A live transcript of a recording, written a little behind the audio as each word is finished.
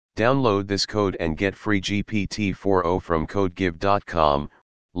Download this code and get free GPT-4o from codegive.com,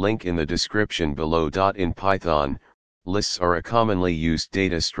 link in the description below. In Python, lists are a commonly used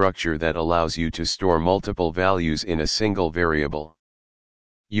data structure that allows you to store multiple values in a single variable.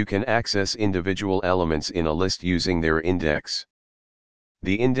 You can access individual elements in a list using their index.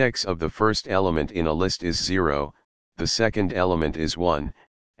 The index of the first element in a list is 0, the second element is 1,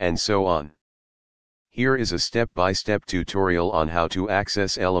 and so on. Here is a step-by-step tutorial on how to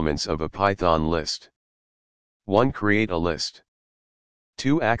access elements of a Python list. 1. Create a list.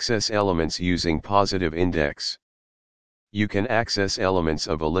 2. Access elements using positive index. You can access elements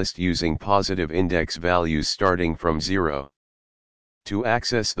of a list using positive index values starting from 0. To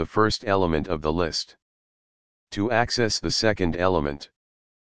access the first element of the list. To access the second element.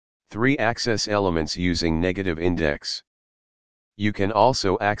 3. Access elements using negative index. You can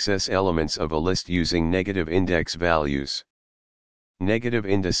also access elements of a list using negative index values. Negative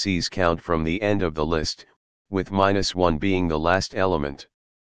indices count from the end of the list, with -1 being the last element.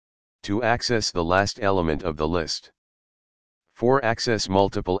 To access the last element of the list. 4. Access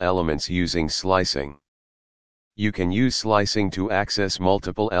multiple elements using slicing. You can use slicing to access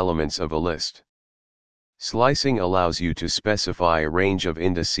multiple elements of a list. Slicing allows you to specify a range of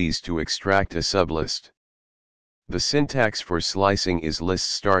indices to extract a sublist. The syntax for slicing is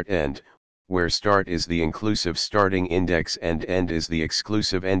list start end, where start is the inclusive starting index and end is the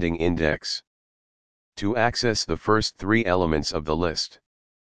exclusive ending index. To access the first 3 elements of the list.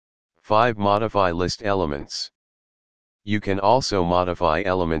 5. Modify list elements. You can also modify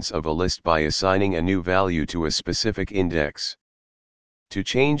elements of a list by assigning a new value to a specific index. To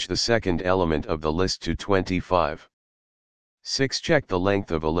change the second element of the list to 25. 6. Check the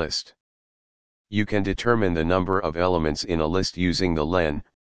length of a list. You can determine the number of elements in a list using the len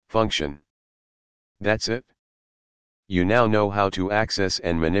function. That's it. You now know how to access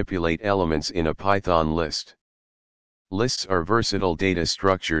and manipulate elements in a Python list. Lists are versatile data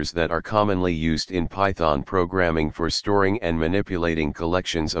structures that are commonly used in Python programming for storing and manipulating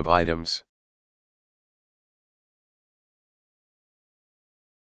collections of items.